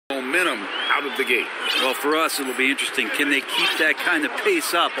Momentum out of the gate. Well, for us, it will be interesting. Can they keep that kind of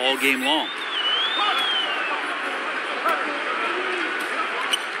pace up all game long?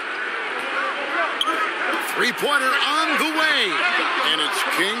 Three-pointer on the way. And it's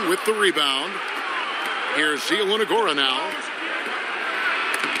King with the rebound. Here's Zielona Góra now.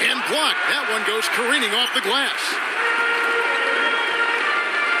 And blocked. That one goes careening off the glass.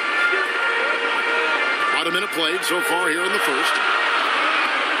 About a minute played so far here in the first.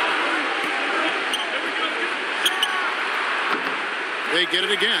 They get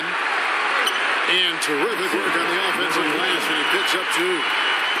it again. And terrific work on the offensive glass, and he picks up two.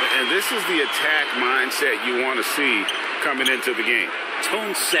 And this is the attack mindset you want to see coming into the game.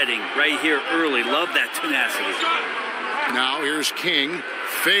 Tone setting right here early. Love that tenacity. Now here's King.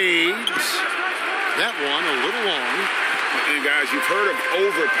 Fades. That one a little long. And guys, you've heard of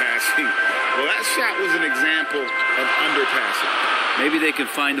overpassing. Well, that shot was an example of underpassing. Maybe they can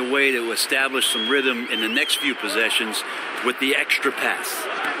find a way to establish some rhythm in the next few possessions with the extra pass.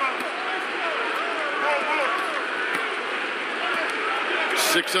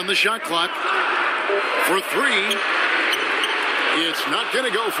 Six on the shot clock. For three. It's not going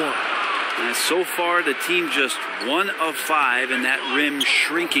to go for him. And so far, the team just 1 of 5, and that rim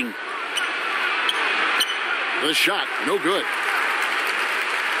shrinking. The shot, no good.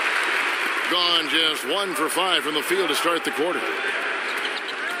 Gone just 1 for 5 from the field to start the quarter.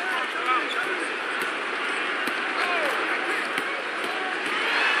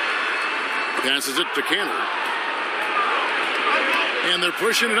 Passes it to Canner. And they're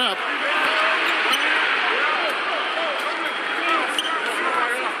pushing it up.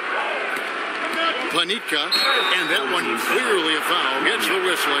 Panica, and that one clearly a foul. Gets the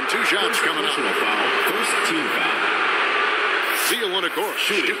whistle, and 2 shots coming up. First team foul. Zielona Góra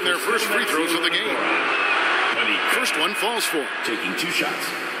shooting their first free throws of the game. First one falls for. Taking 2 shots.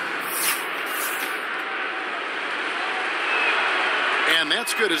 And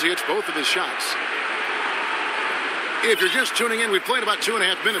that's good as he hits both of his shots. If you're just tuning in, we played about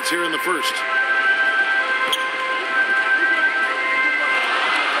 2.5 minutes here in the first.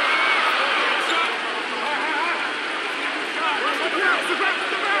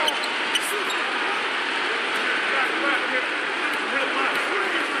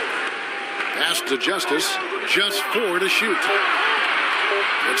 Pass to Justice, just 4 to shoot.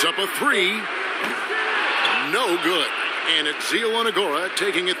 It's up a 3. No good. And it's Zielona Góra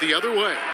taking it the other way.